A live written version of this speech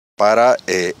para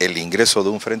el ingreso de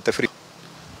un frente frío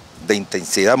de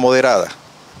intensidad moderada,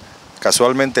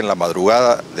 casualmente en la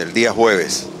madrugada del día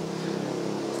jueves,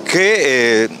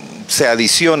 que se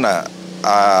adiciona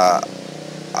a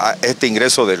este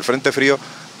ingreso del frente frío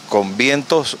con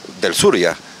vientos del sur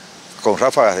ya, con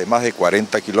ráfagas de más de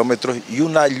 40 kilómetros y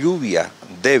una lluvia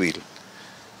débil,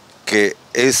 que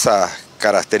esas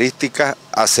características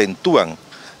acentúan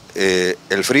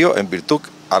el frío en virtud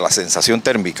a la sensación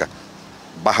térmica,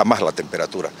 baja más la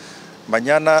temperatura.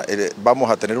 Mañana vamos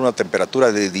a tener una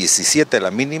temperatura de 17 la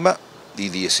mínima y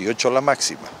 18 la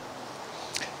máxima.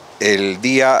 El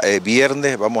día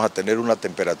viernes vamos a tener una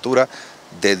temperatura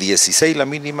de 16 la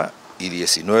mínima y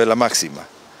 19 la máxima.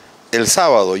 El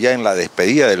sábado, ya en la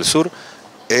despedida del sur,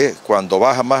 es cuando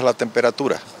baja más la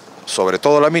temperatura, sobre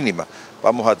todo la mínima.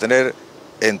 Vamos a tener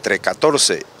entre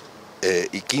 14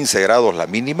 y 15 grados la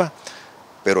mínima,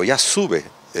 pero ya sube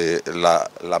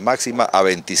la máxima a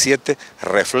 27,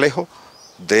 reflejo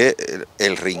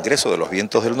del reingreso de los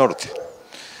vientos del norte.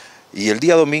 Y el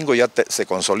día domingo ya se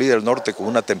consolida el norte con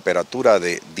una temperatura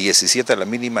de 17 la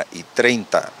mínima y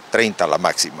 30 la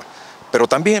máxima. Pero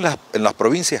también en las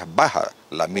provincias baja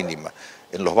la mínima.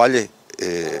 En los valles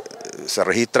se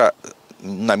registra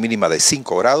una mínima de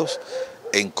 5 grados,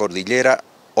 en cordillera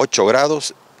 8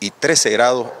 grados y 13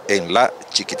 grados en la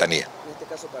Chiquitanía.